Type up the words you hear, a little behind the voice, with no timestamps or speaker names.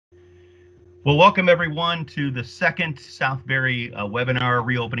Well, welcome everyone to the second Southbury webinar,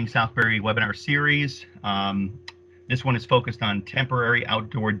 Reopening Southbury webinar series. This one is focused on temporary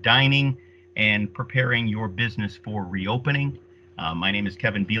outdoor dining and preparing your business for reopening. My name is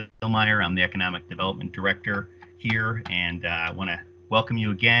Kevin Bielmeyer. I'm the Economic Development Director here, and I want to welcome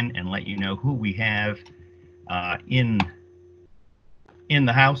you again and let you know who we have in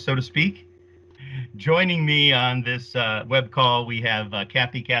the house, so to speak. Joining me on this web call, we have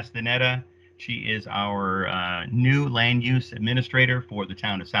Kathy Castaneda. She is our new land use administrator for the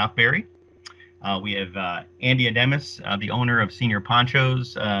town of Southbury. We have Andy Ademis, the owner of Senior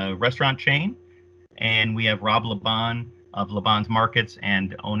Poncho's restaurant chain. And we have Rob Laban of Laban's Markets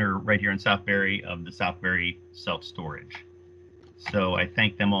and owner right here in Southbury of the Southbury Self-Storage. So I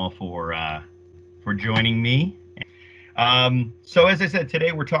thank them all for joining me. So as I said,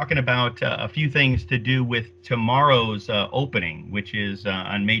 today we're talking about a few things to do with tomorrow's opening, which is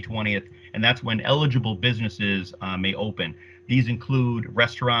on May 20th, and that's when eligible businesses may open. These include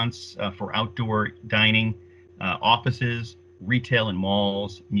restaurants for outdoor dining, offices, retail and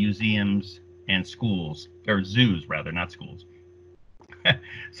malls, museums, and schools, or zoos rather, not schools.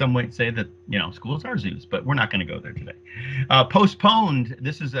 Some might say that, schools are zoos, but we're not going to go there today. Postponed,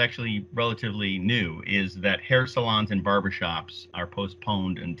 this is actually relatively new, is that hair salons and barbershops are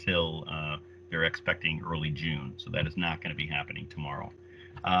postponed until they're expecting early June. So that is not going to be happening tomorrow.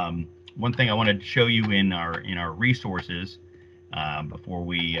 One thing I wanted to show you in our resources before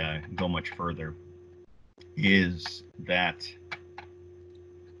we go much further is that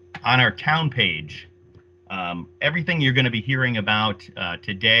on our town page, everything you're going to be hearing about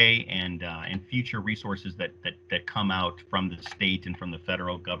today and future resources that come out from the state and from the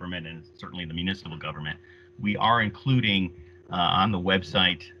federal government and certainly the municipal government, we are including on the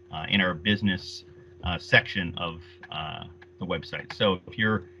website in our business section of the website. So if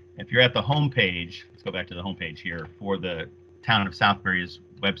you're at the home page, let's go back to the home page here for the Town of Southbury's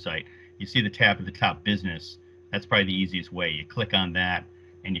website. You see the tab at the top, business. That's probably the easiest way. You click on that,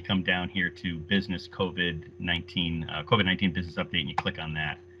 and you come down here to business COVID-19 business update, and you click on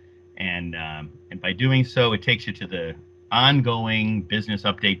that. And by doing so, it takes you to the ongoing business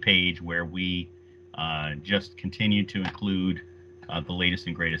update page where we just continue to include the latest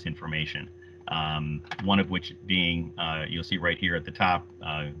and greatest information. One of which being, you'll see right here at the top,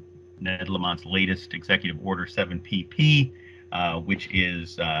 Ned Lamont's latest Executive Order 7PP, which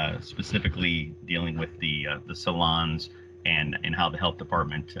is specifically dealing with the salons and how the health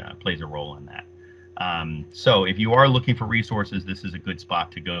department plays a role in that. So if you are looking for resources, this is a good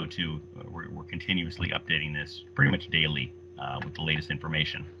spot to go to. We're continuously updating this pretty much daily with the latest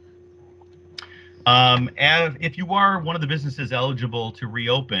information. If you are one of the businesses eligible to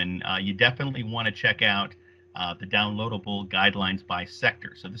reopen, you definitely want to check out the downloadable guidelines by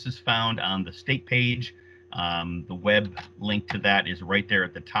sector. So this is found on the state page. The web link to that is right there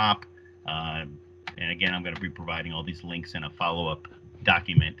at the top. And again, I'm going to be providing all these links in a follow-up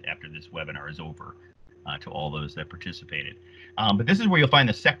document after this webinar is over to all those that participated. But this is where you'll find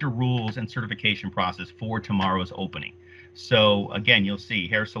the sector rules and certification process for tomorrow's opening. So again, you'll see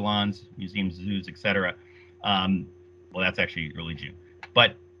hair salons, museums, zoos, etc. Well, that's actually early June.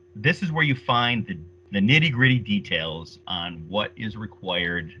 But this is where you find the nitty-gritty details on what is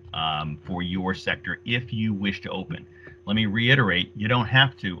required for your sector if you wish to open. Let me reiterate, you don't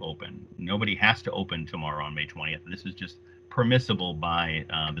have to open. Nobody has to open tomorrow on May 20th. This is just permissible by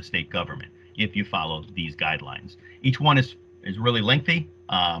the state government if you follow these guidelines. Each one is really lengthy,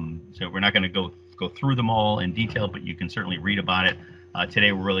 so we're not going to go through them all in detail, but you can certainly read about it.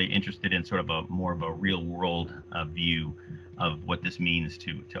 Today, we're really interested in sort of more of a real-world view of what this means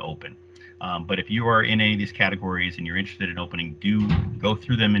to open. But if you are in any of these categories and you're interested in opening, do go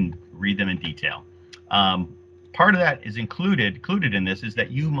through them and read them in detail. Part of that is included in this is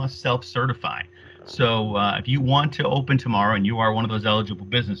that you must self-certify. So if you want to open tomorrow and you are one of those eligible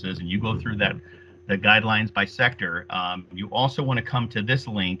businesses and you go through the guidelines by sector, you also want to come to this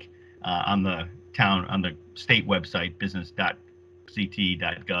link on the state website,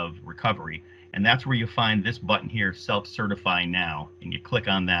 business.ct.gov recovery, and that's where you find this button here, self-certify now, and you click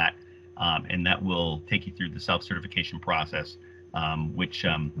on that, and that will take you through the self-certification process, which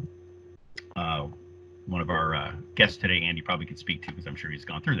one of our guests today, Andy, probably could speak to because I'm sure he's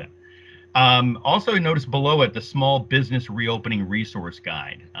gone through that. Also, notice below it the Small Business Reopening Resource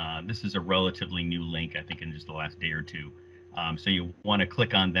Guide. This is a relatively new link, I think, in just the last day or two. So you want to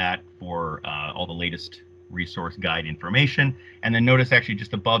click on that for all the latest resource guide information. And then notice actually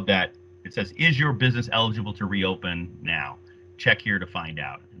just above that, it says, is your business eligible to reopen now? Check here to find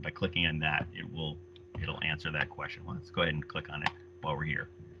out. And by clicking on that, it'll answer that question. Let's go ahead and click on it while we're here.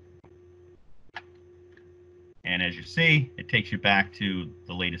 And as you see, it takes you back to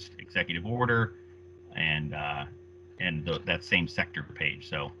the latest executive order and that same sector page.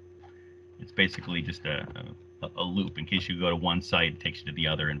 So it's basically just a loop. In case you go to one site, it takes you to the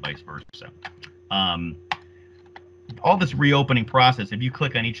other, and vice versa. All this reopening process, if you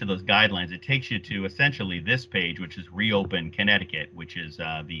click on each of those guidelines, it takes you to essentially this page, which is Reopen Connecticut, which is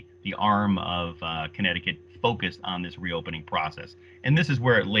the arm of Connecticut focused on this reopening process. And this is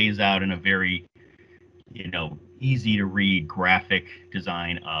where it lays out in a very, easy to read graphic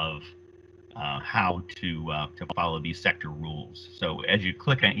design of how to follow these sector rules. So as you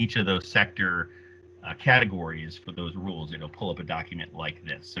click on each of those sector categories for those rules, it'll pull up a document like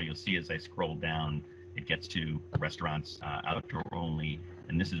this. So you'll see as I scroll down, it gets to restaurants outdoor only,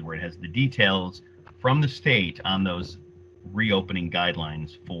 and this is where it has the details from the state on those reopening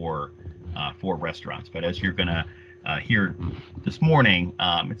guidelines for restaurants. But as you're gonna hear this morning,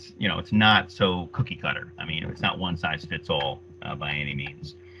 it's not so cookie cutter. I mean, it's not one size fits all by any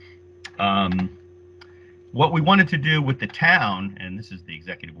means. What we wanted to do with the town, and this is the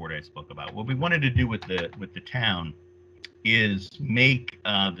executive order I spoke about, what we wanted to do with the town is make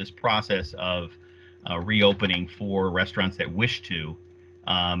this process of reopening for restaurants that wish to.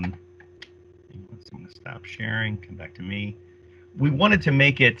 I'm going to stop sharing, come back to me. We wanted to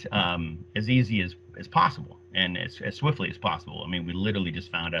make it as easy as possible and as swiftly as possible. I mean, we literally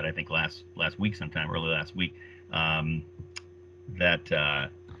just found out, I think last week sometime, early last week, that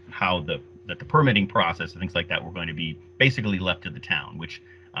the permitting process and things like that were going to be basically left to the town, which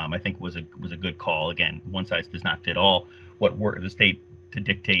I think was a good call. Again, one size does not fit all. What the state to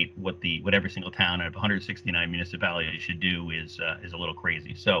dictate what every single town out of 169 municipalities should do is a little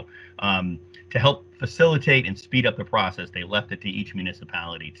crazy. So to help facilitate and speed up the process, they left it to each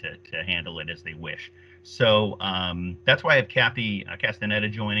municipality to handle it as they wish. So that's why I have Kathy Castaneda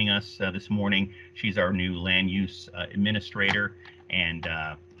joining us this morning. She's our new land use administrator, and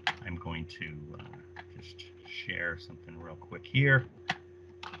I'm going to just share something real quick here.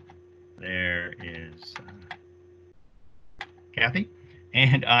 There is Kathy.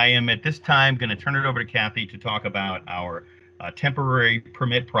 And I am at this time going to turn it over to Kathy to talk about our temporary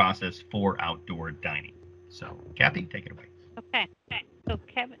permit process for outdoor dining. So, Kathy, take it away. Okay. So,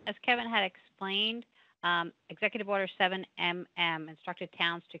 as Kevin had explained, Executive Order 7MM instructed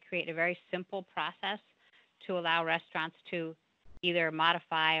towns to create a very simple process to allow restaurants to either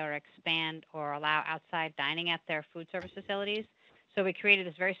modify or expand or allow outside dining at their food service facilities. So we created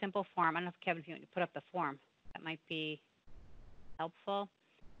this very simple form. I don't know if Kevin, if you want to put up the form, that might be helpful.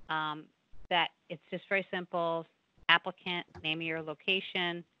 That it's just very simple. Applicant, name of your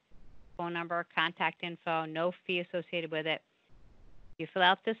location, phone number, contact info, no fee associated with it. You fill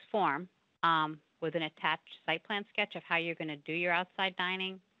out this form with an attached site plan sketch of how you're going to do your outside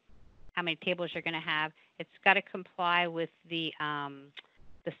dining, how many tables you're going to have. It's got to comply with the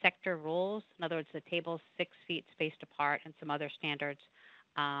sector rules. In other words, the tables 6 feet spaced apart and some other standards.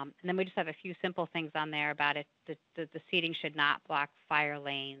 And then we just have a few simple things on there about it. The seating should not block fire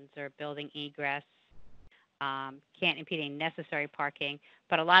lanes or building egress. Can't impede any necessary parking.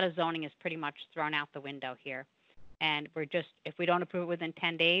 But a lot of zoning is pretty much thrown out the window here. And if we don't approve it within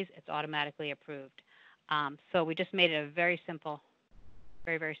 10 days, it's automatically approved. So we just made it a very simple,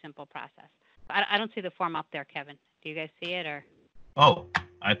 very, very simple process. I don't see the form up there, Kevin. Do you guys see it, or? Oh,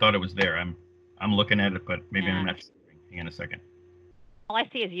 I thought it was there. I'm looking at it, but maybe I'm not. Hang on a second. All I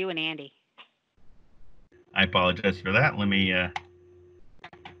see is you and Andy. I apologize for that. Let me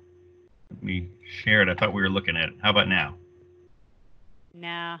share it. I thought we were looking at it. How about now? No,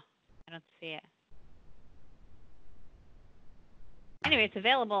 I don't see it. Anyway, it's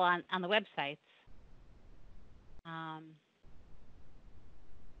available on the websites.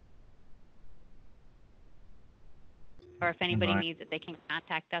 Or if anybody needs it, they can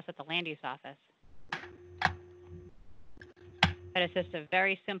contact us at the land use office. But it's just a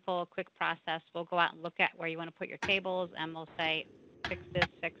very simple, quick process. We'll go out and look at where you want to put your tables, and we'll say, fix this,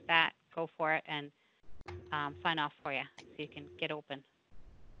 fix that, go for it, and sign off for you so you can get open.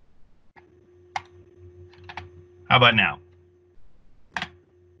 How about now?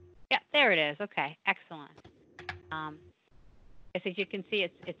 Yeah, there it is. Okay, excellent. As you can see,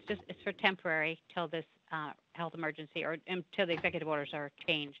 it's for temporary till this health emergency or until the executive orders are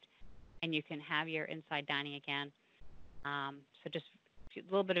changed, and you can have your inside dining again. So just a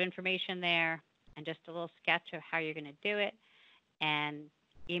little bit of information there and just a little sketch of how you're going to do it, and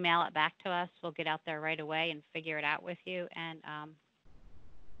email it back to us. We'll get out there right away and figure it out with you, and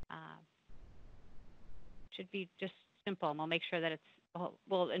should be just simple. And we'll make sure that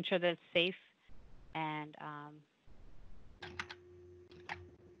we'll ensure that it's safe and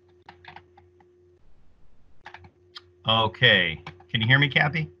Okay. Can you hear me,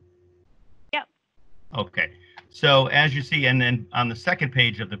 Kathy? Yep. Okay. So as you see, and then on the second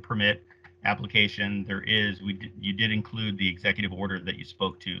page of the permit application, you did include the executive order that you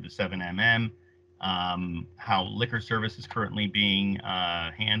spoke to, the 7mm, how liquor service is currently being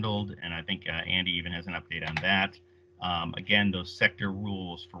handled, and I think Andy even has an update on that. Again, those sector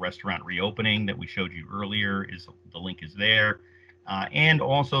rules for restaurant reopening that we showed you earlier, the link is there. And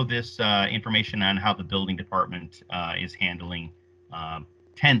also this information on how the building department is handling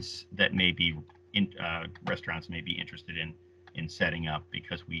tents that may be restaurants may be interested in setting up,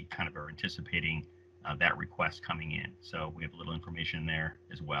 because we kind of are anticipating that request coming in. So we have a little information there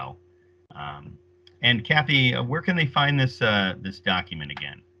as well. And Kathy, where can they find this document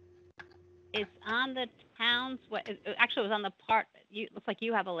again? It's on the town's. Actually, it was on the part. Looks like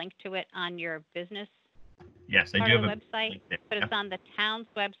you have a link to it on your business. Yes, I part do of have the website, but it's on the town's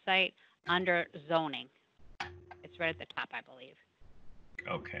website under zoning. It's right at the top, I believe.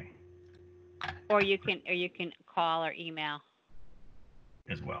 Okay. Or you can call or email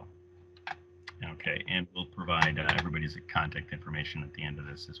as well. Okay, and we'll provide everybody's contact information at the end of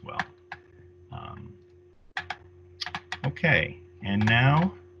this as well. Okay, and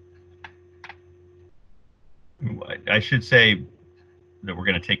now I should say that we're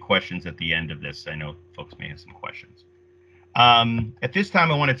going to take questions at the end of this. I know folks may have some questions. At this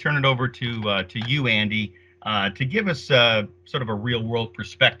time, I want to turn it over to you, Andy, to give us sort of a real-world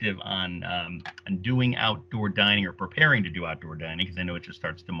perspective on doing outdoor dining, or preparing to do outdoor dining, because I know it just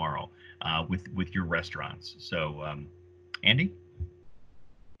starts tomorrow with your restaurants. So, Andy,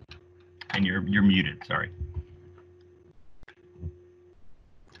 and you're muted. Sorry.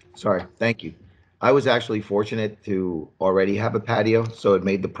 Sorry. Thank you. I was actually fortunate to already have a patio, so it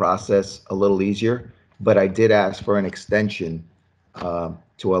made the process a little easier. But I did ask for an extension to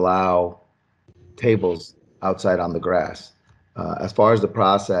allow tables outside on the grass. As far as the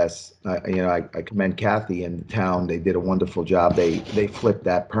process, I commend Kathy and the town. They did a wonderful job. They flipped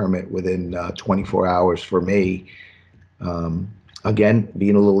that permit within 24 hours for me. Again,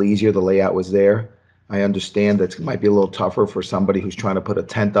 being a little easier, the layout was there. I understand that it might be a little tougher for somebody who's trying to put a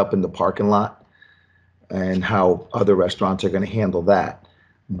tent up in the parking lot, and how other restaurants are going to handle that.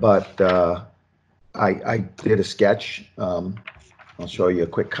 But I did a sketch. I'll show you a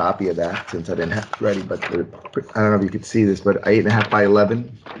quick copy of that since I didn't have it ready, but I don't know if you could see this, but 8.5 by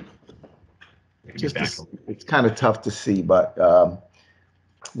 11. It's kind of tough to see, but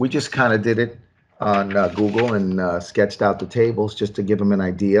we just kind of did it on Google and sketched out the tables just to give them an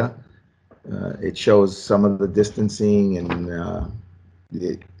idea. It shows some of the distancing and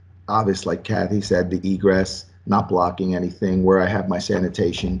obvious, like Kathy said, the egress, not blocking anything, where I have my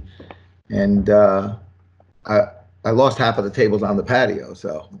sanitation. And I lost half of the tables on the patio.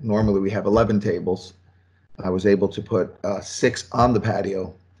 So normally we have 11 tables. I was able to put 6 on the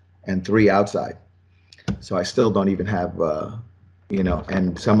patio and 3 outside. So I still don't even have,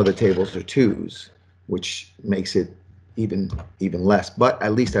 and some of the tables are 2s, which makes it even less. But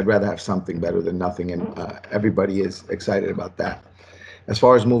at least I'd rather have something better than nothing. And everybody is excited about that. As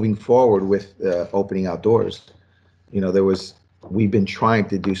far as moving forward with opening outdoors, we've been trying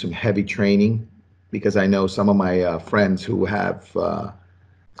to do some heavy training, because I know some of my friends who have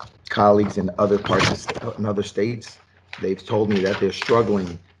colleagues in other in other states. They've told me that they're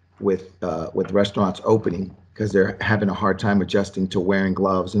struggling with restaurants opening, because they're having a hard time adjusting to wearing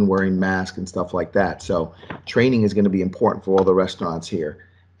gloves and wearing masks and stuff like that. So training is going to be important for all the restaurants here.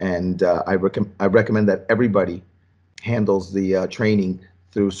 And I recommend that everybody handles the training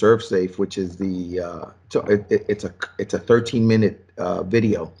through ServSafe, which is it's a 13-minute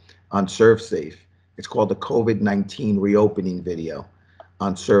video on ServSafe. It's called the COVID-19 reopening video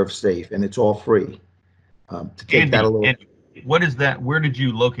on ServSafe, and it's all free. To take Andy, that a little. Andy, what is that? Where did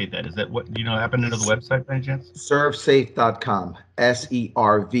you locate that? Is that what happened to the website by any chance? Servsafe.com,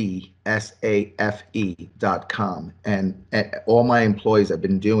 SERVSAFE.com, and all my employees have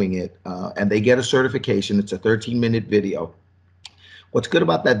been doing it, and they get a certification. It's a 13-minute video. What's good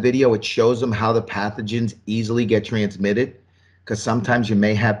about that video, it shows them how the pathogens easily get transmitted, because sometimes you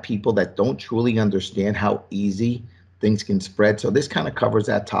may have people that don't truly understand how easy things can spread. So this kind of covers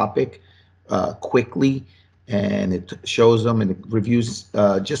that topic quickly, and it shows them and it reviews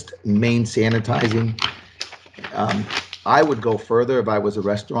just main sanitizing. I would go further if I was a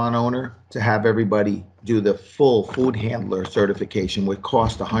restaurant owner to have everybody do the full food handler certification, which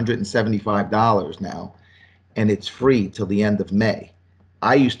costs $175 now, and it's free till the end of May.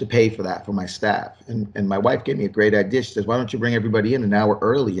 I used to pay for that for my staff, and my wife gave me a great idea. She says, why don't you bring everybody in an hour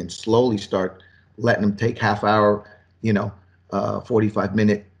early and slowly start letting them take half hour,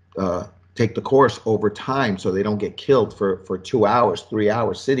 45-minute take the course over time so they don't get killed for 2 hours, 3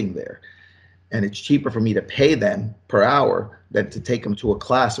 hours sitting there. And it's cheaper for me to pay them per hour than to take them to a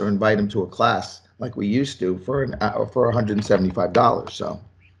class or invite them to a class like we used to for an hour for $175. So,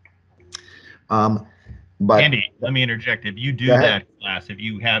 but Andy, let me interject. If you do that class, if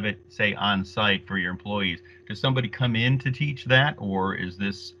you have it, say, on site for your employees, does somebody come in to teach that, or is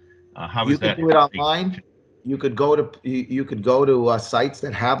this how you is that? could do it online. You could go to sites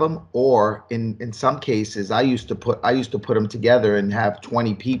that have them, or in some cases, I used to put them together and have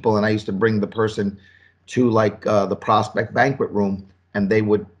 20 people, and I used to bring the person to like the prospect banquet room, and they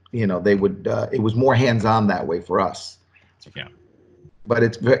would it was more hands-on that way for us. Yeah. But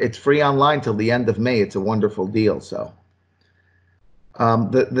it's free online till the end of May. It's a wonderful deal. So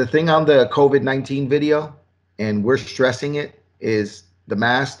the thing on the COVID-19 video, and we're stressing it, is the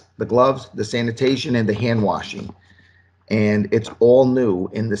mask, the gloves, the sanitation, and the hand washing. And it's all new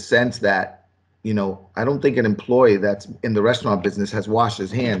in the sense that, I don't think an employee that's in the restaurant business has washed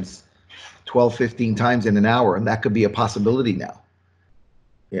his hands 12, 15 times in an hour, and that could be a possibility now.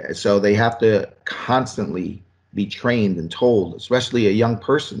 Yeah, so they have to constantly be trained and told, especially a young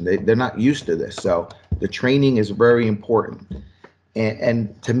person. They're not used to this. So the training is very important.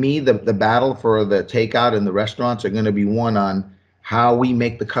 And to me, the battle for the takeout and the restaurants are going to be won on how we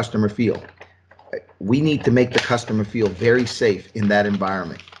make the customer feel. We need to make the customer feel very safe in that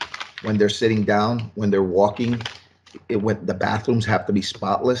environment. When they're sitting down, when they're walking, when the bathrooms have to be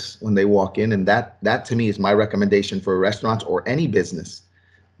spotless when they walk in. And that to me is my recommendation for restaurants or any business.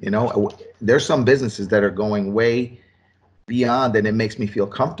 There's some businesses that are going way beyond, and it makes me feel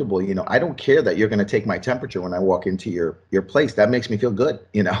comfortable. I don't care that you're going to take my temperature when I walk into your place. That makes me feel good,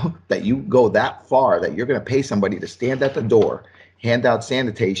 that you go that far, that you're going to pay somebody to stand at the door, hand out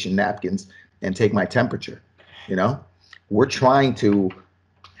sanitation napkins, and take my temperature. We're trying to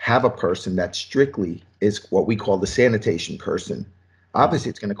have a person that strictly is what we call the sanitation person.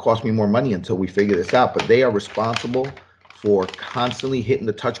 Obviously, it's going to cost me more money until we figure this out, but they are responsible for constantly hitting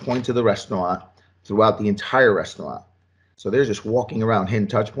the touch points of the restaurant throughout the entire restaurant. So they're just walking around hitting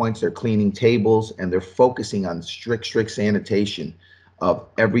touch points, they're cleaning tables, and they're focusing on strict sanitation of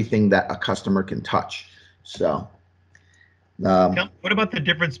everything that a customer can touch. So what about the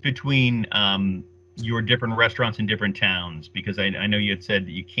difference between your different restaurants in different towns? Because I know you had said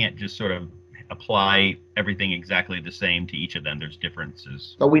that you can't just sort of apply everything exactly the same to each of them. There's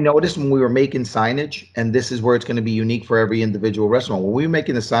differences. So we noticed when we were making signage, and this is where it's going to be unique for every individual restaurant. When we were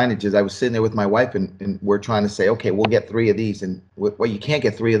making the signages, I was sitting there with my wife, and we're trying to say, okay, we'll get 3 of these. And well, you can't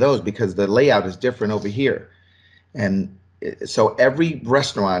get 3 of those because the layout is different over here. And so every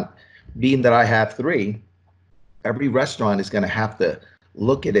restaurant, being that I have 3, every restaurant is going to have to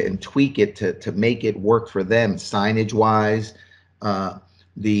look at it and tweak it to make it work for them signage wise.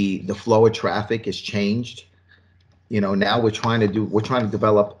 The flow of traffic has changed. Now we're trying to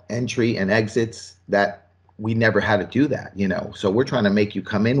develop entry and exits that we never had to do that, so we're trying to make you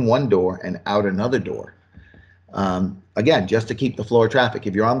come in one door and out another door. Again, just to keep the flow of traffic.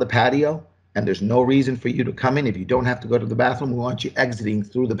 If you're on the patio and there's no reason for you to come in, if you don't have to go to the bathroom, we want you exiting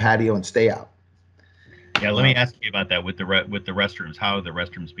through the patio and stay out. Yeah, let me ask you about that with the restrooms. How are the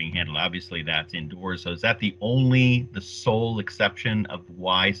restrooms being handled? Obviously, that's indoors. So is that the sole exception of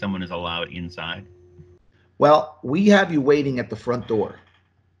why someone is allowed inside? Well, we have you waiting at the front door.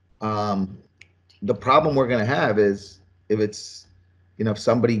 The problem we're going to have is if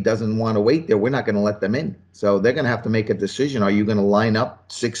somebody doesn't want to wait there, we're not going to let them in. So they're going to have to make a decision. Are you going to line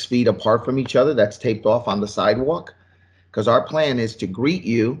up 6 feet apart from each other? That's taped off on the sidewalk. Because our plan is to greet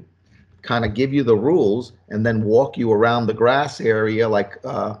you, kind of give you the rules, and then walk you around the grass area like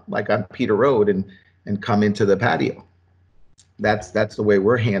on Peter Road and come into the patio. That's the way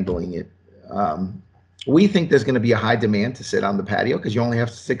we're handling it. We think there's going to be a high demand to sit on the patio because you only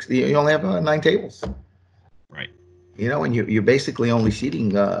have 9 tables. Right. And you're basically only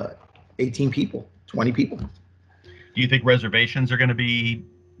seating 18 people, 20 people. Do you think reservations are going to be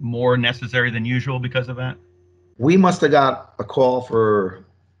more necessary than usual because of that? We must have got a call for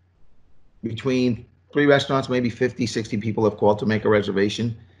between 3 restaurants, maybe 50, 60 people have called to make a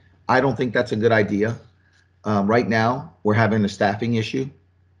reservation. I don't think that's a good idea. Right now, we're having a staffing issue.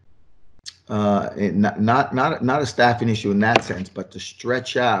 Not a staffing issue in that sense, but to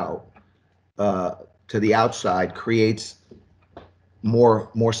stretch out to the outside creates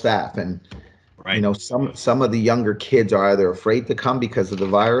more staff. And right. Some of the younger kids are either afraid to come because of the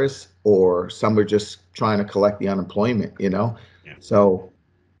virus, or some are just trying to collect the unemployment. Yeah. So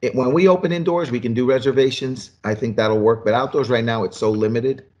when we open indoors, we can do reservations. I think that'll work. But outdoors right now, it's so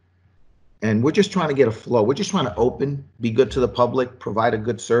limited. And we're just trying to get a flow. We're just trying to open, be good to the public, provide a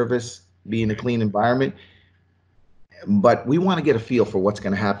good service, be in a clean environment. But we want to get a feel for what's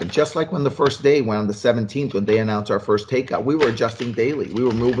going to happen. Just like when the first day, when on the 17th, when they announced our first takeout, we were adjusting daily. We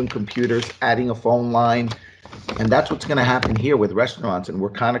were moving computers, adding a phone line, and that's what's going to happen here with restaurants. And we're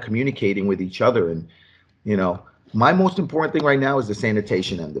kind of communicating with each other. And, you know, my most important thing right now is the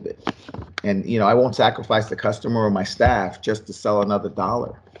sanitation end of it. And, you know, I won't sacrifice the customer or my staff just to sell another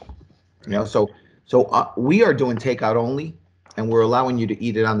dollar. You know, so we are doing takeout only, and we're allowing you to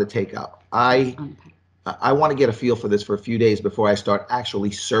eat it on the takeout. I want to get a feel for this for a few days before I start actually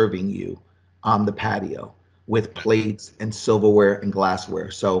serving you on the patio with plates and silverware and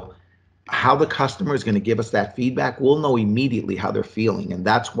glassware. So how the customer is going to give us that feedback, we'll know immediately how they're feeling. And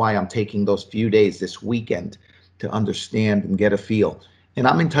that's why I'm taking those few days this weekend to understand and get a feel. And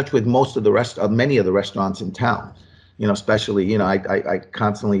I'm in touch with many of the restaurants in town, you know, especially, you know, I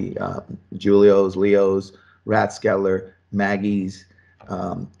constantly, Julio's, Leo's, Rathskeller, Maggie's,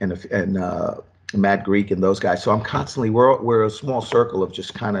 and Mad Greek and those guys. So I'm constantly, we're a small circle of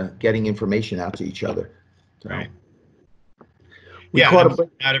just kind of getting information out to each other. So, right. We Yeah, caught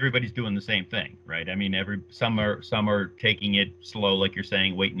not everybody's doing the same thing, right? I mean, some are taking it slow, like you're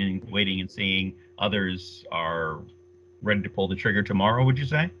saying, waiting and seeing. Others are ready to pull the trigger tomorrow. Would you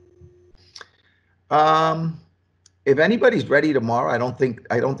say? If anybody's ready tomorrow, I don't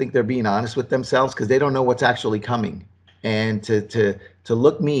think they're being honest with themselves, because they don't know what's actually coming. And to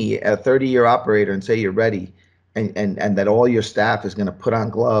look me, a 30-year operator, and say you're ready, and that all your staff is going to put on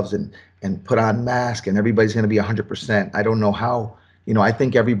gloves and put on masks and everybody's going to be 100%. I don't know how. You know, I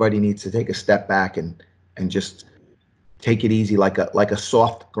think everybody needs to take a step back and just take it easy, like a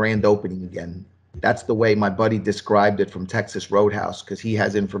soft grand opening again. That's the way my buddy described it from Texas Roadhouse, because he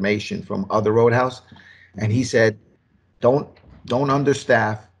has information from other Roadhouse, and he said, don't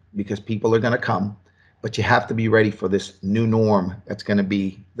understaff, because people are going to come, but you have to be ready for this new norm. That's going to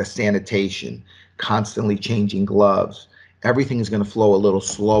be the sanitation, constantly changing gloves. Everything is going to flow a little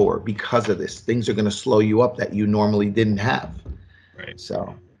slower because of this. Things are going to slow you up that you normally didn't have. Right.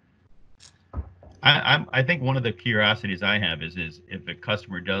 So I think one of the curiosities I have is if a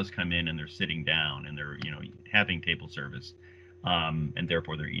customer does come in and they're sitting down and they're, you know, having table service, and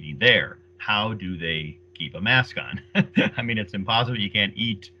therefore they're eating there, how do they keep a mask on? I mean, it's impossible. You can't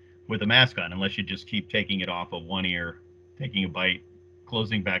eat with a mask on unless you just keep taking it off of one ear, taking a bite,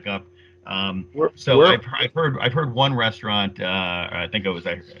 closing back up. I've heard one restaurant, I think it was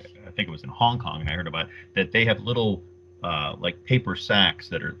in Hong Kong, and I heard about that they have little like paper sacks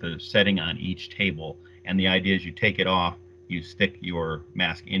that are the setting on each table, and the idea is you take it off, you stick your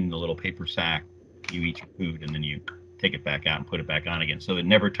mask in the little paper sack, you eat your food, and then you take it back out and put it back on again, so it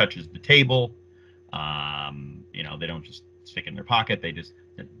never touches the table. You know, they don't just stick it in their pocket. They just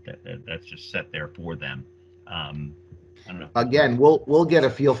that's just set there for them. I don't know. Again, we'll get a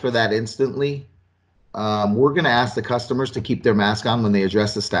feel for that instantly. We're going to ask the customers to keep their mask on when they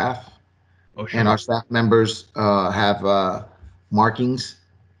address the staff. Oh, sure. And our staff members have markings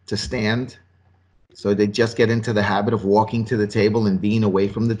to stand. So they just get into the habit of walking to the table and being away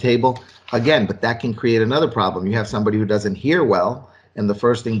from the table. Again, but that can create another problem. You have somebody who doesn't hear well, and the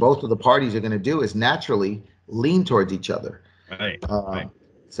first thing both of the parties are going to do is naturally lean towards each other. Right. Right.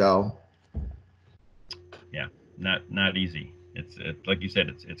 So. Yeah, not easy. It's like you said,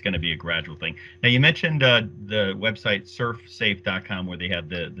 it's going to be a gradual thing. Now, you mentioned the website surfsafe.com, where they have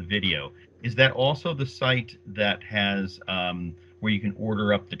the video. Is that also the site that has where you can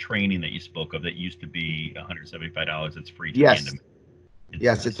order up the training that you spoke of that used to be $175? It's free to yes.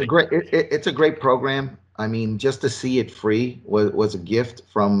 Yes, it's a great program. I mean, just to see it free was a gift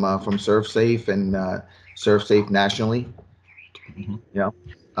from SurfSafe and SurfSafe nationally. Mm-hmm. Yeah.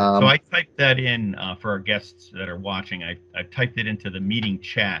 So I typed that in for our guests that are watching. I've typed it into the meeting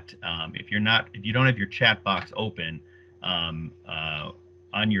chat. If you don't have your chat box open,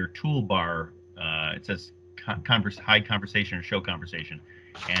 on your toolbar, it says hide conversation or show conversation.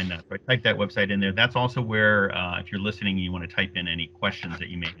 And if I type that website in there, that's also where, if you're listening and you want to type in any questions that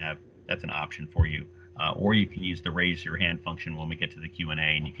you may have, that's an option for you. Or you can use the raise your hand function when we get to the Q&A,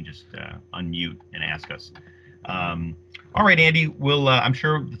 and you can just unmute and ask us. All right, Andy, I'm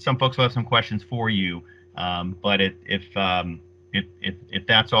sure that some folks will have some questions for you, but if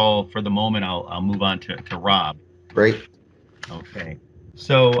that's all for the moment, I'll move on to Rob. Great. Okay.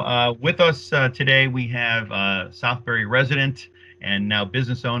 So with us today, we have Southbury resident and now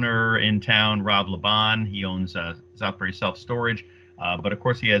business owner in town, Rob Laban. He owns Southbury Self-Storage, but of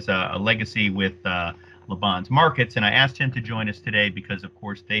course he has a legacy with Laban's Markets. And I asked him to join us today because, of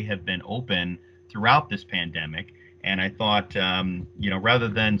course, they have been open throughout this pandemic. And I thought, rather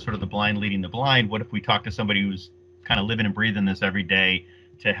than sort of the blind leading the blind, what if we talk to somebody who's kind of living and breathing this every day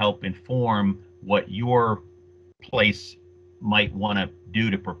to help inform what your place might want to do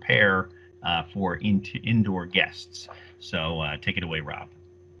to prepare for indoor guests. So take it away, Rob.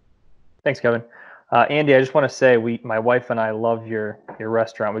 Thanks, Kevin. Andy, I just want to say my wife and I love your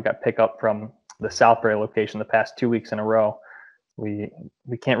restaurant. We got pickup from the Southbury location the past 2 weeks in a row. We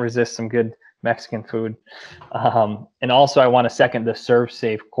can't resist some good Mexican food. And also I want to second the Serve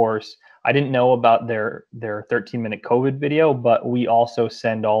Safe course. I didn't know about their 13-minute COVID video, but we also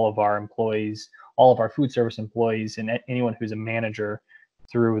send all of our employees, all of our food service employees, and anyone who's a manager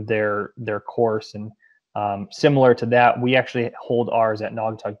through their course. And similar to that, we actually hold ours at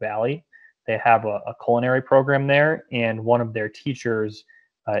Naugatuck Valley. They have a culinary program there, and one of their teachers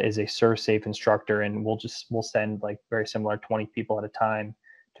is a Serve Safe instructor, and we'll send like very similar 20 people at a time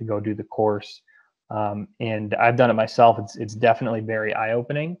to go do the course. And I've done it myself. It's definitely very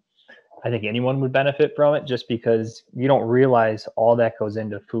eye-opening. I think anyone would benefit from it, just because you don't realize all that goes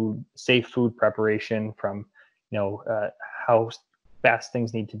into safe food preparation, from how fast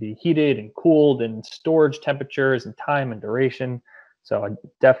things need to be heated and cooled, and storage temperatures and time and duration. So I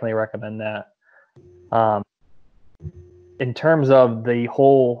definitely recommend that. In terms of the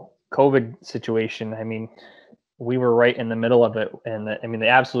whole COVID situation, I mean, we were right in the middle of it. And the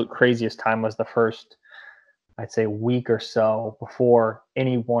absolute craziest time was the first, I'd say, week or so before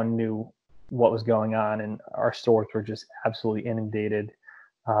anyone knew what was going on. And our stores were just absolutely inundated,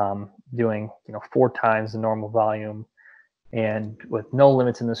 doing 4 times the normal volume, and with no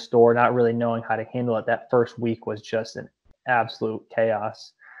limits in the store, not really knowing how to handle it. That first week was just an absolute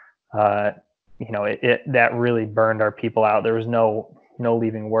chaos. That really burned our people out. There was no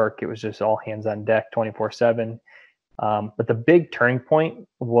leaving work. It was just all hands on deck 24/7. But the big turning point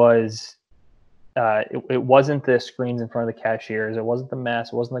was, it wasn't the screens in front of the cashiers. It wasn't the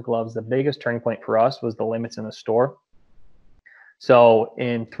masks. It wasn't the gloves. The biggest turning point for us was the limits in the store. So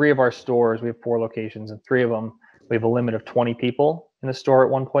in 3 of our stores, we have 4 locations, and 3 of them, we have a limit of 20 people in the store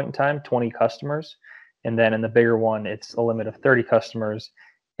at one point in time, 20 customers. And then in the bigger one, it's a limit of 30 customers.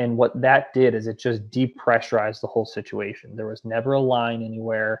 And what that did is it just depressurized the whole situation. There was never a line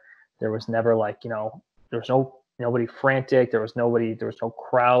anywhere. There was never there was nobody frantic. There was no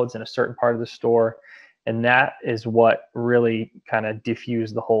crowds in a certain part of the store. And that is what really kind of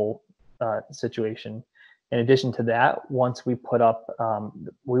diffused the whole situation. In addition to that, once we put up,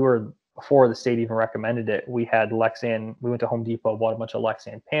 before the state even recommended it, we had Lexan. We went to Home Depot, bought a bunch of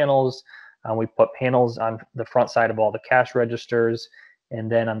Lexan panels. We put panels on the front side of all the cash registers. And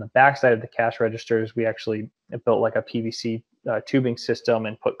then on the back side of the cash registers, we actually built like a PVC tubing system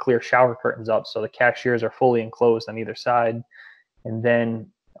and put clear shower curtains up, so the cashiers are fully enclosed on either side. And then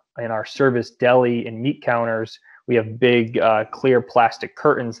in our service deli and meat counters, we have big clear plastic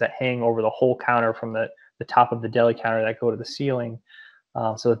curtains that hang over the whole counter from the top of the deli counter that go to the ceiling,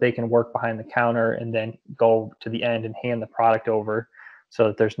 so that they can work behind the counter and then go to the end and hand the product over, so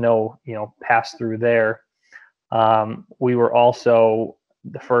that there's no pass through there. We were also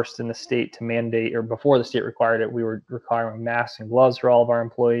the first in the state to mandate, or before the state required it, we were requiring masks and gloves for all of our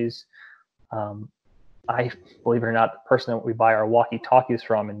employees. I, believe it or not, the person that we buy our walkie-talkies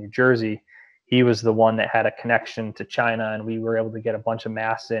from in New Jersey, he was the one that had a connection to China, and we were able to get a bunch of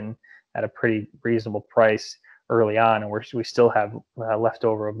masks in at a pretty reasonable price early on, and we still have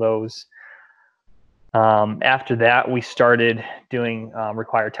leftover of those. After that, we started doing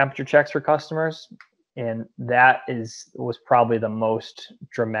required temperature checks for customers. And that was probably the most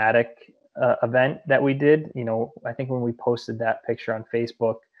dramatic event that we did. I think when we posted that picture on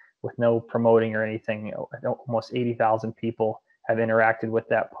Facebook with no promoting or anything, almost 80,000 people have interacted with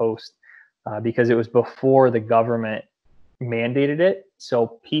that post, because it was before the government mandated it.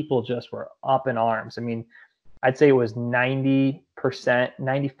 So people just were up in arms. I mean, I'd say it was 90%,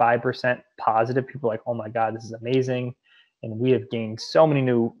 95% positive. People like, oh my God, this is amazing. And we have gained so many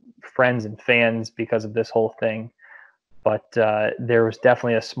new friends and fans because of this whole thing. But there was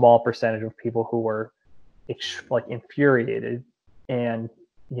definitely a small percentage of people who were infuriated. And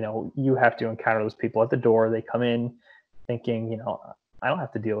you have to encounter those people at the door. They come in thinking, I don't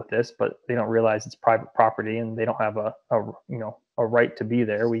have to deal with this, but they don't realize it's private property and they don't have a right to be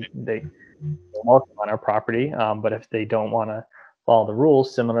there. They welcome on our property, but if they don't want to follow the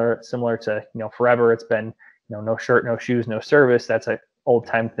rules, similar to forever, it's been no shirt, no shoes, no service. That's an old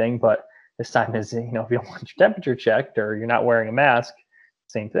time thing, but this time is if you don't want your temperature checked or you're not wearing a mask,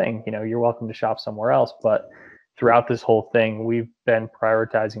 same thing. You're welcome to shop somewhere else. But throughout this whole thing, we've been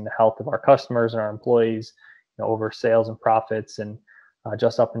prioritizing the health of our customers and our employees over sales and profits. And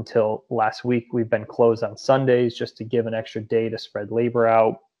just up until last week, we've been closed on Sundays just to give an extra day to spread labor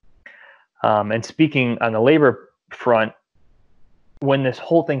out. And speaking on the labor front, when this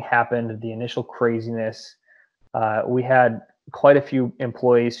whole thing happened, the initial craziness, we had quite a few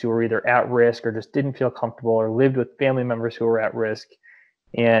employees who were either at risk or just didn't feel comfortable or lived with family members who were at risk.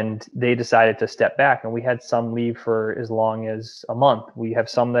 And they decided to step back. And we had some leave for as long as a month. We have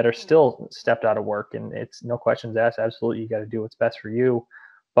some that are still stepped out of work, and it's no questions asked. Absolutely, you got to do what's best for you.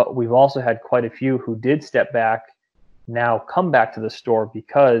 But we've also had quite a few who did step back now come back to the store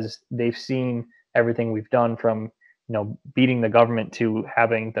because they've seen everything we've done, from beating the government to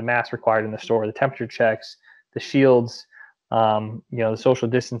having the masks required in the store, the temperature checks, the shields, the social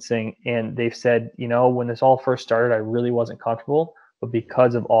distancing. And they've said, when this all first started, I really wasn't comfortable, but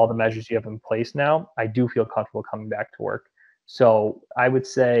because of all the measures you have in place now, I do feel comfortable coming back to work. So I would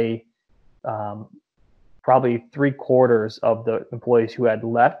say probably 3/4 of the employees who had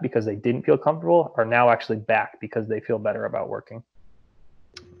left because they didn't feel comfortable are now actually back because they feel better about working.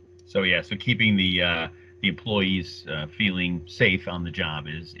 So keeping the employees feeling safe on the job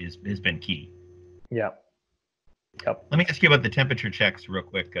has been key. Yeah. Yep. Let me ask you about the temperature checks real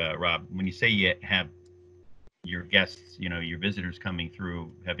quick, Rob. When you say you have your guests, your visitors coming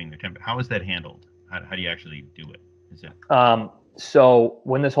through having their temperature, how is that handled? How do you actually do it? Is it? So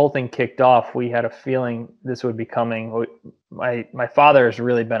when this whole thing kicked off, we had a feeling this would be coming. My father has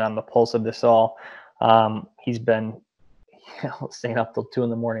really been on the pulse of this all. He's been staying up till 2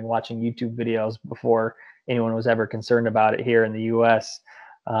 a.m. watching YouTube videos before anyone was ever concerned about it here in the U.S.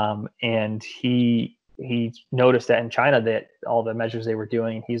 And he noticed that in China, that all the measures they were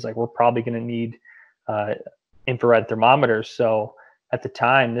doing, he's like, we're probably going to need infrared thermometers. So at the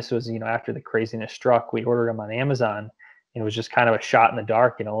time, this was after the craziness struck, we ordered them on Amazon. It was just kind of a shot in the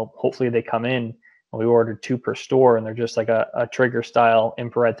dark. Hopefully they come in. And we ordered 2 per store, and they're just like a trigger style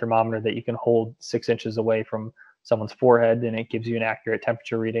infrared thermometer that you can hold 6 inches away from someone's forehead, and it gives you an accurate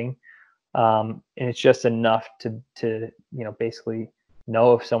temperature reading. And it's just enough to basically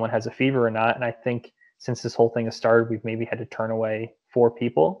know if someone has a fever or not. And I think since this whole thing has started, we've maybe had to turn away 4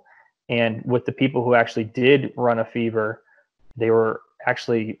 people. And with the people who actually did run a fever, they were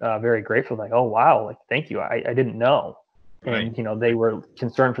actually very grateful. Like, oh wow, like thank you. I didn't know. And Right. they were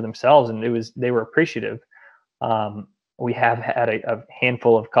concerned for themselves, and they were appreciative. We have had a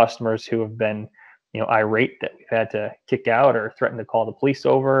handful of customers who have been irate that we've had to kick out or threaten to call the police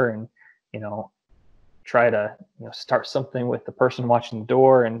over, and try to start something with the person watching the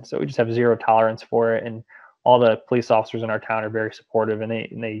door. And so we just have zero tolerance for it. And all the police officers in our town are very supportive, and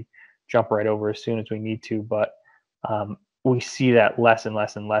they jump right over as soon as we need to. But we see that less and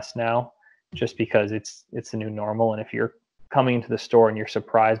less and less now, just because it's the new normal. And if you're coming into the store and you're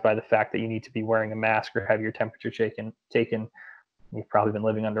surprised by the fact that you need to be wearing a mask or have your temperature taken, you've probably been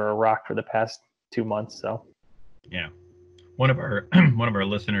living under a rock for the past 2 months. So yeah, one of our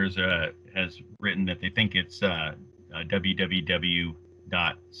listeners has written that they think it's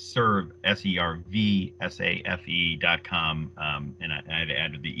www.servsafe.com, and I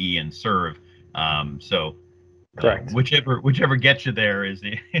added the E in serve. So correct. Whichever gets you there is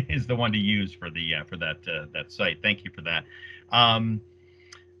the one to use for that site. Thank you for that.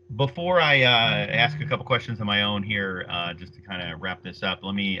 Before I ask a couple questions of my own here, just to kind of wrap this up,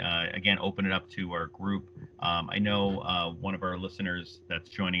 let me again open it up to our group. I know one of our listeners that's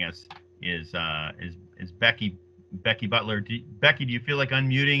joining us is Becky Butler. Becky, do you feel like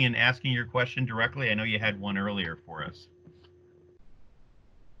unmuting and asking your question directly? I know you had one earlier for us.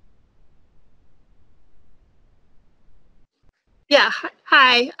 Yeah,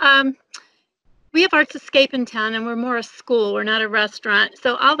 hi. We have Arts Escape in town, and we're more a school. We're not a restaurant.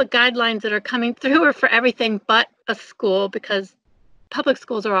 So all the guidelines that are coming through are for everything but a school, because public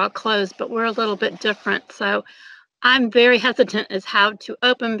schools are all closed, but we're a little bit different. So I'm very hesitant as how to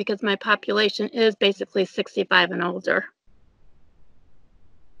open, because my population is basically 65 and older.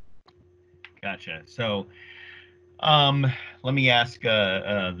 Gotcha. So let me ask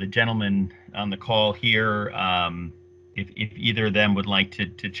the gentleman on the call here, if either of them would like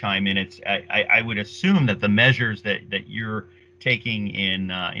to chime in. I would assume that the measures that you're taking in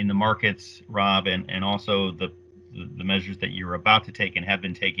the markets, Rob, and also the measures that you're about to take and have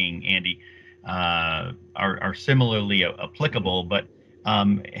been taking, Andy, are similarly applicable. But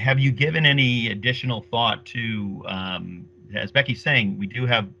have you given any additional thought to, as Becky's saying, we do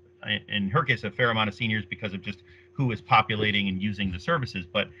have, in her case, a fair amount of seniors because of just who is populating and using the services,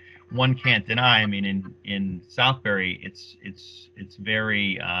 but one can't deny, I mean, in Southbury, it's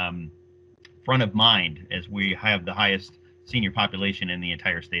very front of mind, as we have the highest senior population in the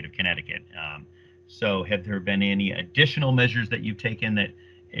entire state of Connecticut. So have there been any additional measures that you've taken that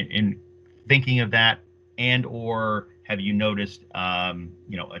in thinking of that, and or have you noticed,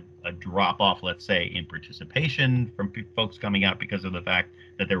 you know, a drop off, let's say, in participation from folks coming out because of the fact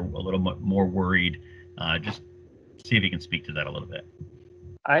that they're a little more worried? Just see if you can speak to that a little bit.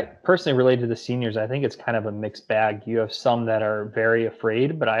 I personally, related to the seniors, I think it's kind of a mixed bag. You have some that are very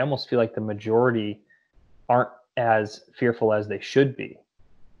afraid, but I almost feel like the majority aren't as fearful as they should be.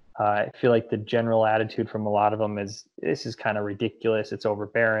 I feel like the general attitude from a lot of them is, this is kind of ridiculous. It's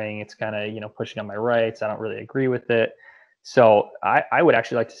overbearing. It's kind of, you know, pushing on my rights. I don't really agree with it. So I would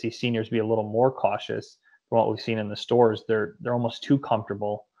actually like to see seniors be a little more cautious from what we've seen in the stores. They're almost too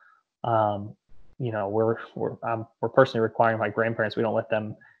comfortable. You know, we're personally requiring my grandparents. We don't let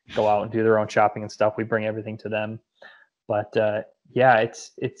them go out and do their own shopping and stuff. We bring everything to them. But yeah,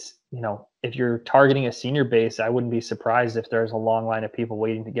 it's you know, if you're targeting a senior base, I wouldn't be surprised if there's a long line of people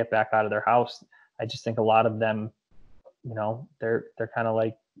waiting to get back out of their house. I just think a lot of them, you know, they're kind of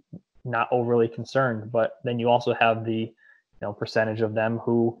like not overly concerned. But then you also have the, you know, percentage of them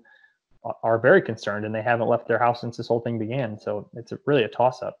who are very concerned and they haven't left their house since this whole thing began. So it's really a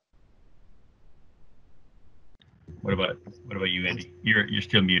toss up. What about you, Andy? You're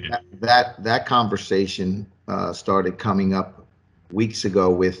still muted. That conversation started coming up weeks ago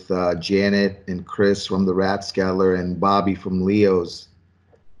with Janet and Chris from the Rathskeller and Bobby from Leo's.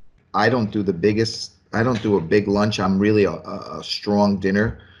 I don't do a big lunch. I'm really a strong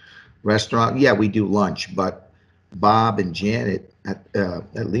dinner restaurant. Yeah, we do lunch, but Bob and Janet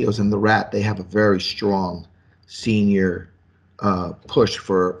at Leo's and the Rat, they have a very strong senior push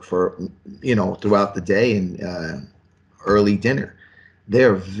for you know, throughout the day and early dinner.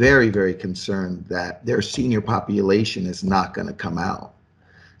 They're very, very concerned that their senior population is not going to come out.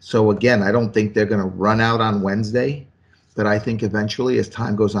 So again, I don't think they're going to run out on Wednesday, but I think eventually as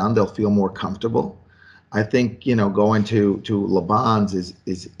time goes on, they'll feel more comfortable. I think, you know, going to Le Bon's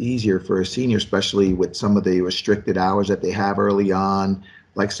is easier for a senior, especially with some of the restricted hours that they have early on,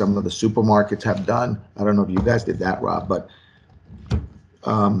 like some of the supermarkets have done. I don't know if you guys did that, Rob, but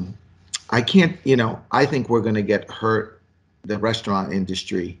I can't, you know, I think we're going to get hurt, the restaurant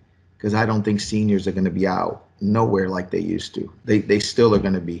industry, because I don't think seniors are going to be out nowhere like they used to. They still are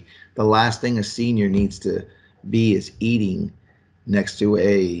going to be. The last thing a senior needs to be is eating next to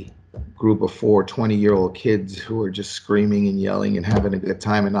a group of 20-year-old kids who are just screaming and yelling and having a good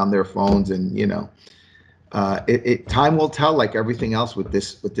time and on their phones. And, you know, time will tell, like everything else with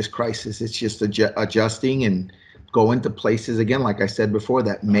this crisis. It's just adjusting and going to places, again, like I said before,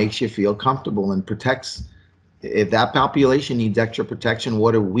 that makes you feel comfortable and protects. If that population needs extra protection,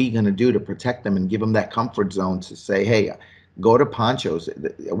 what are we going to do to protect them and give them that comfort zone to say, hey, go to Poncho's.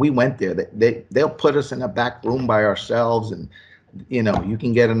 We went there. They'll put us in a back room by ourselves, and, you know, you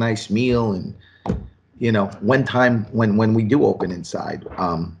can get a nice meal. And, you know, when we do open inside,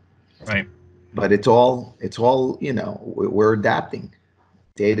 Right. But it's all, you know, we're adapting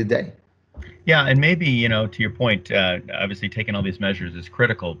day to day. Yeah, and maybe, you know, to your point, obviously taking all these measures is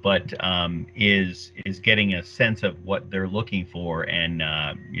critical, but is getting a sense of what they're looking for. And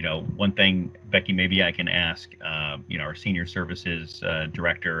you know, one thing, Becky, maybe I can ask, you know, our senior services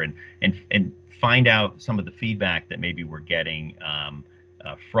director, and find out some of the feedback that maybe we're getting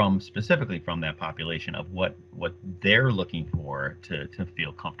specifically from that population of what they're looking for to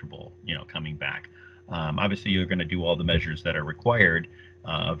feel comfortable, you know, coming back. Obviously, you're going to do all the measures that are required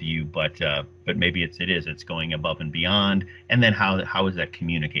of you, but maybe it's going above and beyond. And then how is that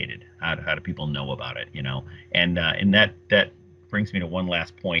communicated? How do people know about it? You know, and that brings me to one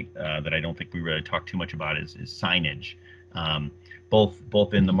last point that I don't think we really talked too much about is signage,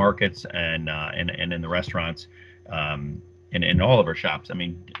 both in the markets and in the restaurants, and in all of our shops. I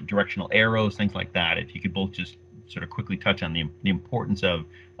mean, directional arrows, things like that. If you could both just sort of quickly touch on the importance of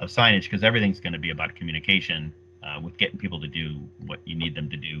signage, because everything's going to be about communication with getting people to do what you need them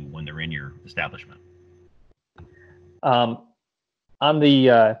to do when they're in your establishment. On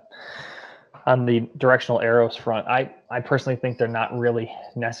the directional arrows front, I personally think they're not really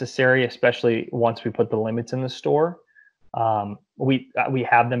necessary, especially once we put the limits in the store. We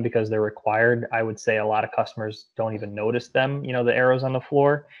have them because they're required. I would say a lot of customers don't even notice them, you know, the arrows on the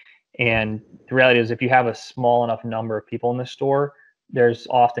floor. And the reality is, if you have a small enough number of people in the store, there's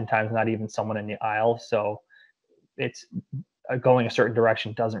oftentimes not even someone in the aisle. So it's going a certain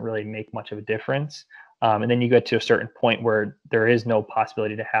direction doesn't really make much of a difference. And then you get to a certain point where there is no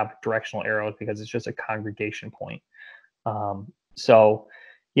possibility to have directional arrows because it's just a congregation point. So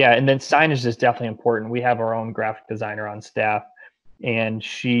yeah, and then signage is definitely important. We have our own graphic designer on staff, and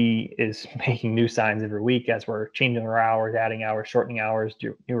she is making new signs every week as we're changing our hours, adding hours, shortening hours,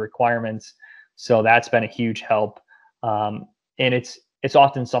 new requirements. So that's been a huge help. And it's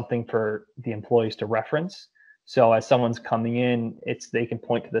often something for the employees to reference. So as someone's coming in, they can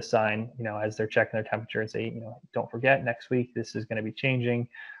point to the sign, as they're checking their temperature and say, don't forget next week, this is going to be changing.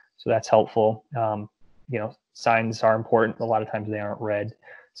 So that's helpful. Signs are important. A lot of times they aren't read.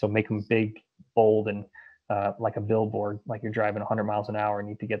 So make them big, bold, and like a billboard, like you're driving 100 miles an hour and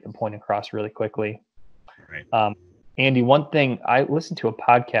need to get them pointing across really quickly. Right. Andy, one thing, I listened to a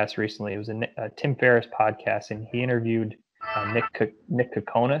podcast recently. It was a Tim Ferriss podcast, and he interviewed Nick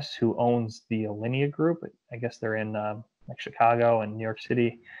Kokonis, who owns the Alinea Group. I guess they're in like Chicago and New York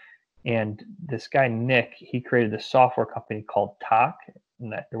City. And this guy, Nick, he created a software company called Talk,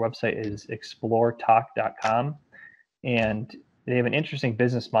 and their website is exploretalk.com. And they have an interesting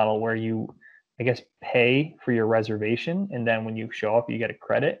business model where you, I guess, pay for your reservation, and then when you show up, you get a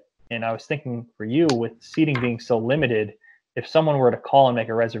credit. And I was thinking, for you, with seating being so limited, if someone were to call and make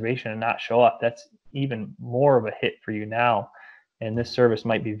a reservation and not show up, that's even more of a hit for you now. And this service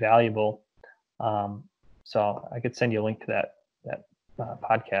might be valuable. So I could send you a link to that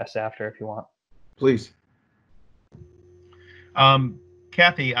podcast after if you want. Please.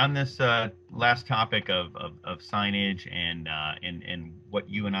 Kathy, on this last topic of signage and what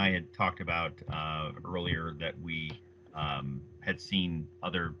you and I had talked about earlier, that we had seen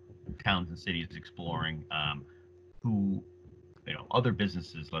other towns and cities exploring, who, other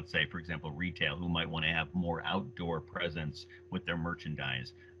businesses, let's say, for example, retail, who might want to have more outdoor presence with their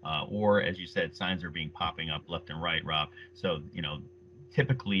merchandise, or, as you said, signs are being popping up left and right, Rob. So,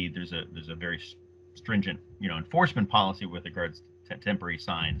 typically there's a very stringent, enforcement policy with regards to temporary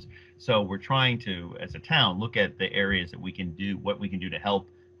signs. So we're trying to, as a town, look at the areas that we can do, what we can do to help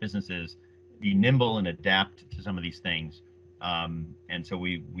businesses be nimble and adapt to some of these things. And so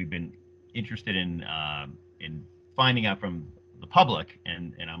we've been interested in finding out from the public,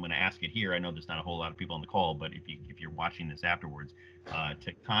 and I'm going to ask it here. I know there's not a whole lot of people on the call, but if you're watching this afterwards,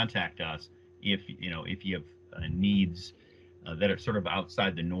 to contact us if you have needs that are sort of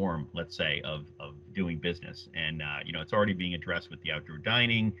outside the norm, let's say, of doing business. And it's already being addressed with the outdoor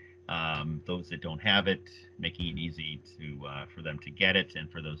dining. Those that don't have it, making it easy for them to get it,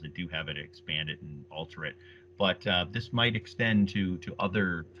 and for those that do have it, expand it and alter it. But this might extend to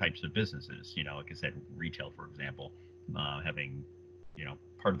other types of businesses, like I said, retail, for example, having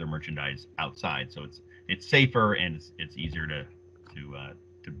part of their merchandise outside, so it's safer and it's easier to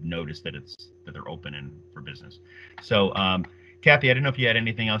notice that they're open and for business. So Kathy, I don't know if you had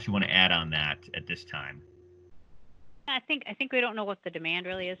anything else you want to add on that at this time. I think we don't know what the demand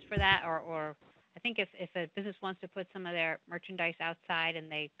really is for that, or I think if a business wants to put some of their merchandise outside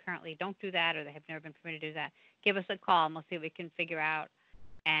and they currently don't do that, or they have never been permitted to do that, give us a call and we'll see what we can figure out.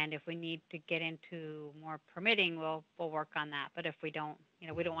 And if we need to get into more permitting, we'll work on that. But if we don't,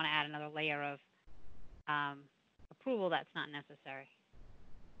 we don't want to add another layer of approval that's not necessary.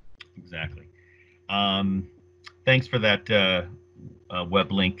 Exactly. Thanks for that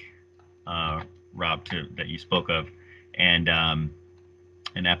web link, Rob, that you spoke of. And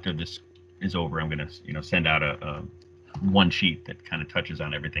after this is over, I'm going to send out a one sheet that kind of touches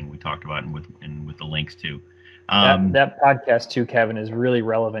on everything we talked about, and with the links too. That podcast too, Kevin, is really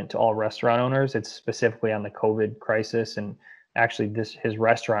relevant to all restaurant owners. It's specifically on the COVID crisis, and actually his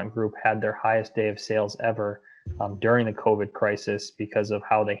restaurant group had their highest day of sales ever during the COVID crisis because of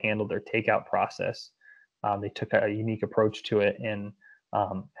how they handled their takeout process. They took a unique approach to it and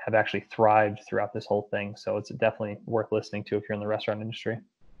have actually thrived throughout this whole thing. So it's definitely worth listening to if you're in the restaurant industry.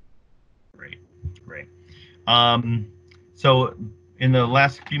 Great. So in the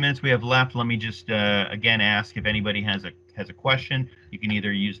last few minutes we have left, let me just again ask if anybody has a question. You can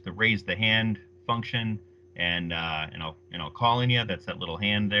either use the raise the hand function, and I'll call on you. That's that little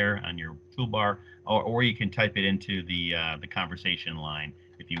hand there on your toolbar, or you can type it into the conversation line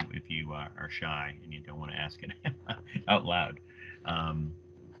if you are shy and you don't want to ask it out loud.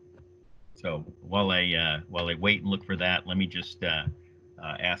 So while I wait and look for that, let me just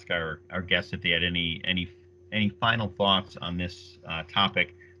ask our guests if they had any final thoughts on this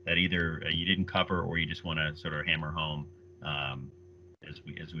topic that either you didn't cover or you just want to sort of hammer home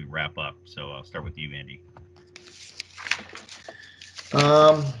as we wrap up. So I'll start with you, Andy.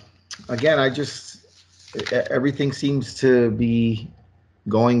 Again, everything seems to be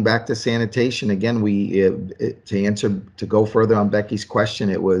going back to sanitation. Again, to go further on Becky's question,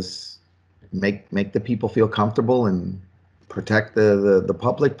 it was make the people feel comfortable and protect the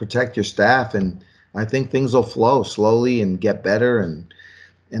public, protect your staff, and I think things will flow slowly and get better. And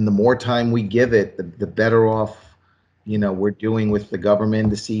the more time we give it, the better off we're doing with the government,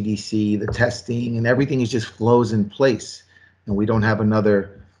 the CDC, the testing, and everything just flows in place. And we don't have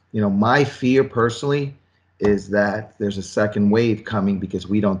another. My fear personally is that there's a second wave coming because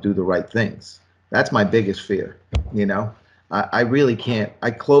we don't do the right things. That's my biggest fear. You know, I really can't.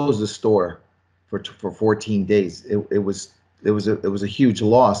 I closed the store for 14 days. It was a huge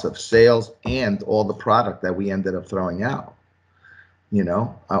loss of sales and all the product that we ended up throwing out. You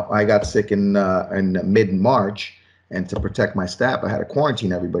know, I got sick in mid-March, and to protect my staff, I had to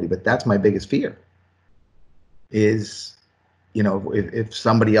quarantine everybody. But that's my biggest fear. Is, you know, if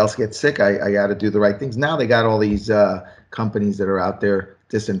somebody else gets sick, I got to do the right things. Now they got all these companies that are out there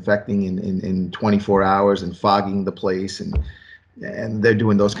disinfecting in 24 hours and fogging the place, and they're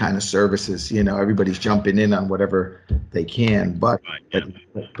doing those kind of services. You know, everybody's jumping in on whatever they can, but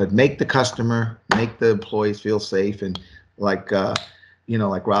make the customer, make the employees feel safe, and like you know,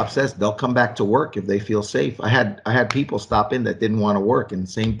 like Rob says, they'll come back to work if they feel safe. I had people stop in that didn't want to work, and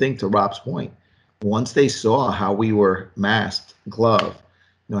same thing to Rob's point. Once they saw how we were masked, gloved,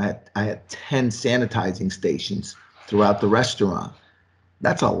 you know, I had 10 sanitizing stations throughout the restaurant.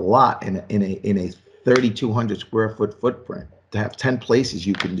 That's a lot in a 3,200 square foot footprint to have 10 places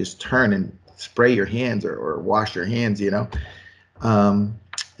you can just turn and spray your hands or wash your hands, you know.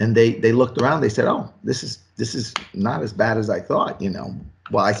 And they looked around, they said, oh, this is not as bad as I thought, you know.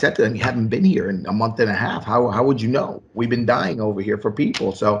 Well, I said to them, you haven't been here in a month and a half. How would you know? We've been dying over here for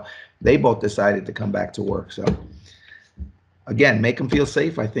people. So they both decided to come back to work. So again, make them feel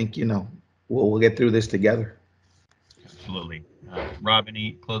safe. I think, you know, we'll get through this together. Absolutely. Rob,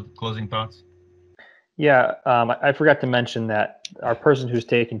 any closing thoughts? Yeah, I forgot to mention that our person who's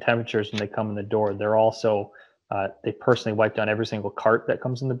taking temperatures when they come in the door, they're also, they personally wipe down every single cart that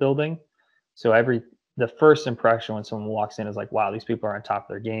comes in the building. So the first impression when someone walks in is like, wow, these people are on top of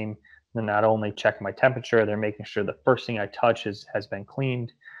their game. They're not only checking my temperature, they're making sure the first thing I touch has been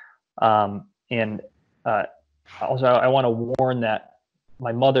cleaned. And also, I want to warn that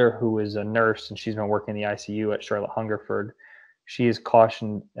my mother, who is a nurse and she's been working in the ICU at Charlotte Hungerford, she has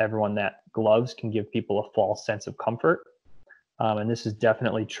cautioned everyone that gloves can give people a false sense of comfort. And this is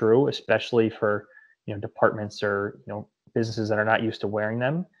definitely true, especially for, you know, departments or, you know, businesses that are not used to wearing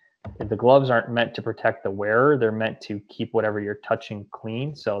them. The gloves aren't meant to protect the wearer. They're meant to keep whatever you're touching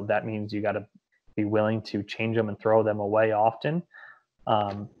clean. So that means you got to be willing to change them and throw them away often.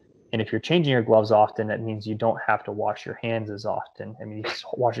 And if you're changing your gloves often, that means you don't have to wash your hands as often. I mean,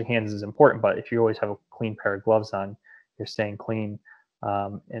 washing hands is important, but if you always have a clean pair of gloves on, you're staying clean.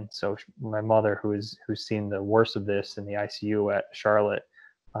 And so my mother, who's seen the worst of this in the ICU at Charlotte,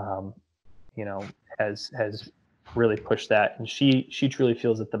 you know, has really pushed that. And she truly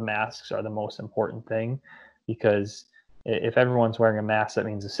feels that the masks are the most important thing, because if everyone's wearing a mask, that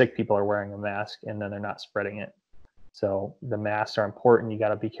means the sick people are wearing a mask and then they're not spreading it. So the masks are important. You got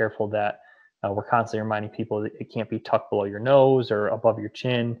to be careful that we're constantly reminding people that it can't be tucked below your nose or above your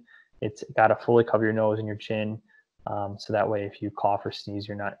chin. It's got to fully cover your nose and your chin. So that way, if you cough or sneeze,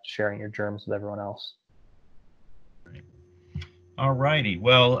 you're not sharing your germs with everyone else. Right. All righty.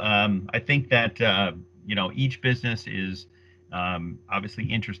 Well, I think that, you know, each business is obviously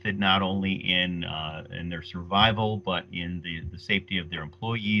interested not only in their survival, but in the safety of their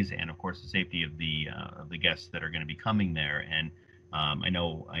employees, and of course the safety of the guests that are going to be coming there. And I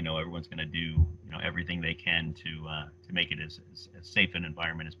know everyone's going to do, you know, everything they can to make it as safe an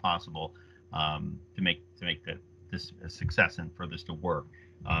environment as possible, to make this a success and for this to work.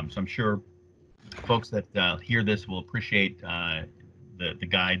 So I'm sure folks that hear this will appreciate the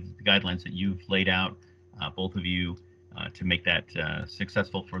guidelines that you've laid out, both of you, to make that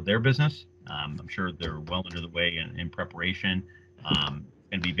successful for their business. I'm sure they're well under the way in preparation. It's going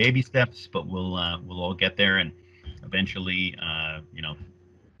to be baby steps, but we'll all get there, and eventually, you know,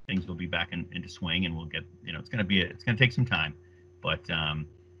 things will be back into swing, and we'll get, you know, it's going to take some time, but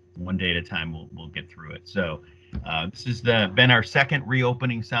one day at a time we'll get through it. So this has been our second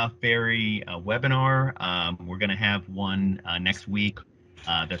Reopening Southbury webinar. We're going to have one next week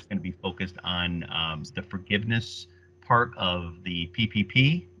that's going to be focused on the forgiveness part of the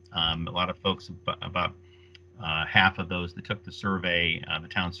PPP. A lot of folks, about half of those that took the survey, the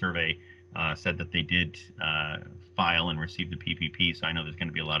town survey, said that they did file and receive the PPP. So I know there's going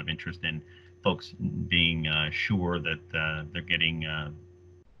to be a lot of interest in folks being sure that they're getting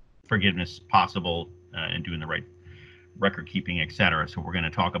forgiveness possible and doing the right record keeping, etc. So we're going to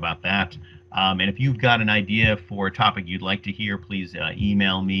talk about that. And if you've got an idea for a topic you'd like to hear, please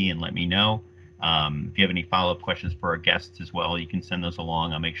email me and let me know. If you have any follow-up questions for our guests as well, you can send those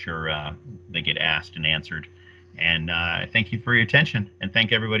along. I'll make sure they get asked and answered. And thank you for your attention, and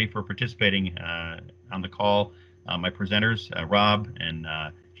thank everybody for participating on the call. My presenters, Rob and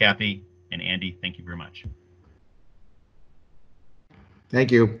Kathy and Andy, thank you very much.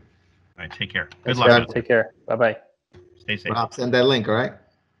 Thank you. All right, take care. Thanks, Good luck. Take care. Bye-bye. Stay safe. Rob, send that link, all right?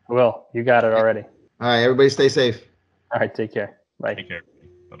 Will, you got it already. All right, everybody stay safe. All right, take care. Bye. Take care.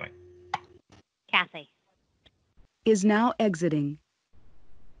 Bye-bye. Kathy. Is now exiting.